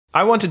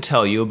I want to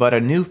tell you about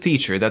a new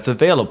feature that's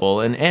available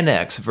in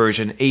NX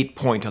version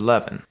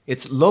 8.11.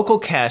 It's local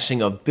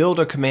caching of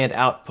builder command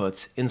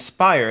outputs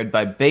inspired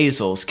by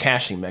Bazel's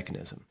caching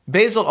mechanism.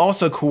 Bazel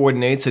also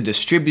coordinates a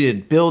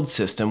distributed build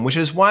system, which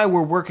is why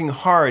we're working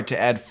hard to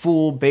add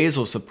full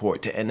Bazel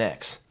support to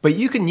NX. But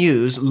you can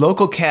use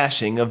local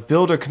caching of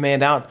builder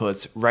command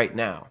outputs right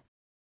now.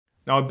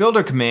 Now, a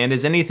builder command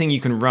is anything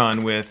you can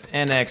run with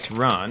NX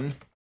run,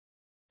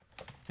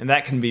 and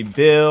that can be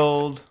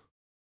build,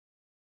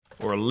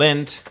 or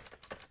lint,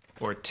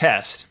 or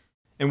test.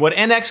 And what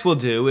NX will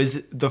do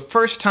is the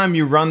first time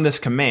you run this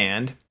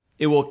command,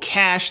 it will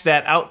cache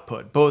that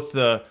output, both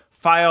the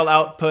file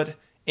output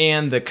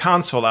and the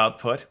console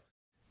output.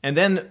 And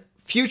then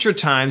future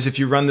times, if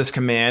you run this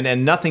command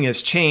and nothing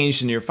has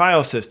changed in your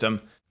file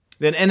system,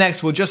 then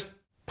NX will just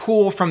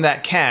pull from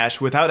that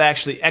cache without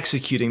actually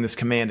executing this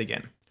command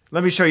again.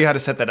 Let me show you how to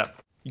set that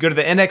up. You go to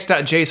the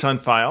nx.json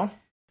file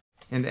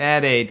and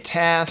add a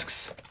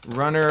tasks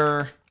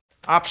runner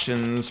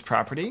options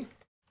property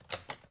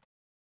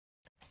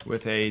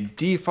with a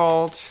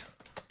default,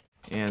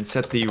 and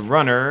set the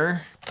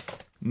runner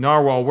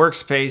narwhal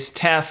workspace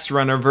tasks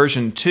runner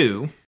version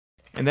 2,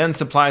 and then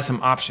supply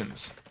some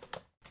options.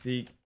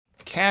 The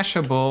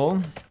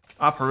cacheable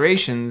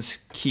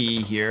operations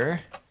key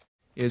here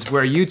is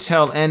where you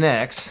tell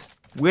NX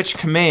which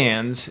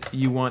commands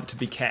you want to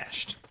be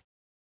cached.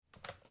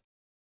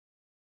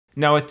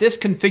 Now, with this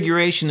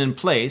configuration in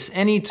place,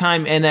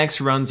 anytime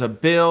NX runs a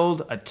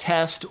build, a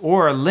test,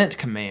 or a lint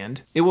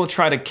command, it will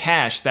try to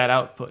cache that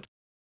output.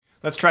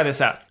 Let's try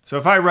this out. So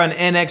if I run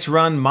NX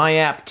run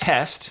myapp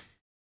test,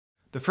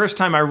 the first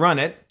time I run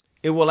it,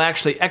 it will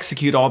actually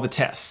execute all the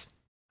tests.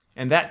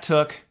 And that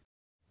took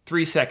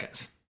 3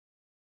 seconds.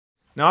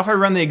 Now if I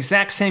run the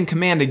exact same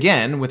command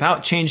again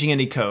without changing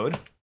any code,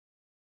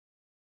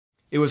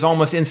 it was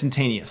almost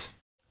instantaneous.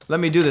 Let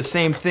me do the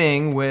same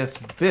thing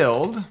with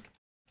build.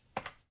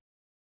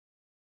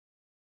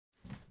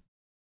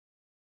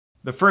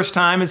 The first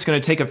time, it's going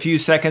to take a few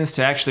seconds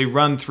to actually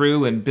run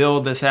through and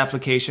build this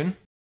application.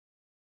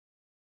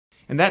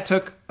 And that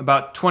took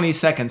about 20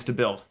 seconds to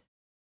build.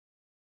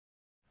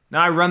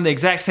 Now I run the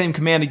exact same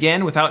command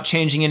again without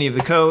changing any of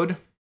the code,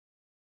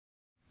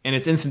 and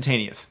it's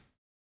instantaneous.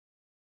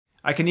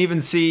 I can even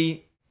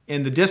see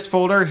in the dist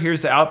folder,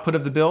 here's the output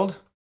of the build.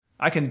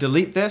 I can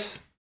delete this,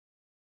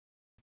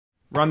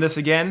 run this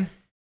again,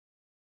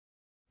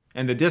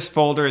 and the dist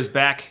folder is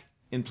back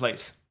in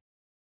place.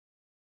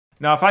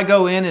 Now if I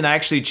go in and I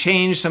actually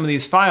change some of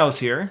these files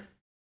here,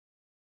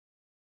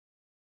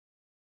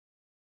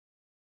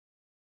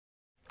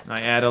 and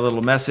I add a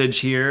little message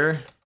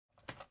here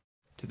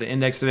to the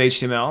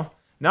index.html.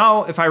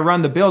 Now if I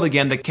run the build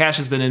again, the cache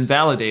has been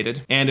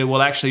invalidated and it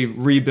will actually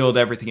rebuild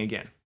everything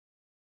again.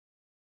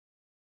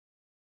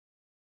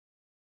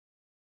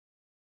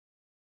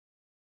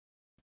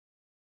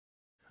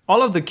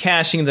 All of the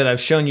caching that I've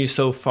shown you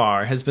so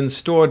far has been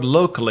stored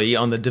locally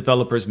on the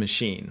developer's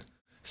machine,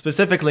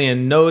 specifically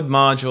in node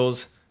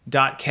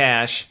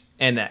modules.cache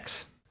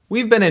NX.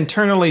 We've been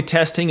internally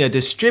testing a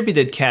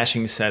distributed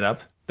caching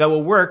setup that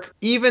will work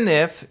even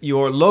if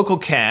your local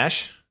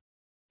cache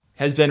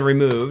has been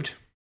removed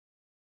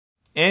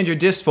and your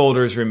dist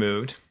folder is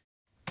removed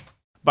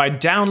by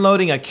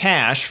downloading a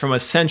cache from a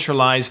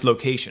centralized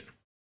location.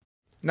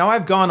 Now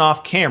I've gone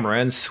off camera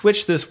and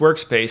switched this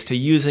workspace to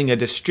using a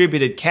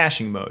distributed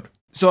caching mode.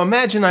 So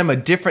imagine I'm a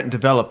different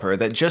developer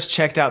that just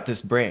checked out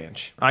this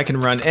branch. I can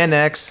run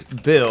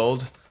nx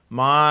build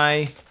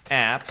my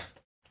app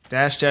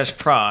 --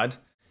 prod,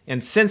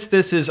 and since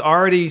this is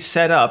already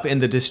set up in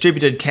the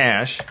distributed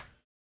cache,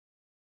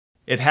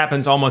 it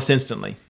happens almost instantly.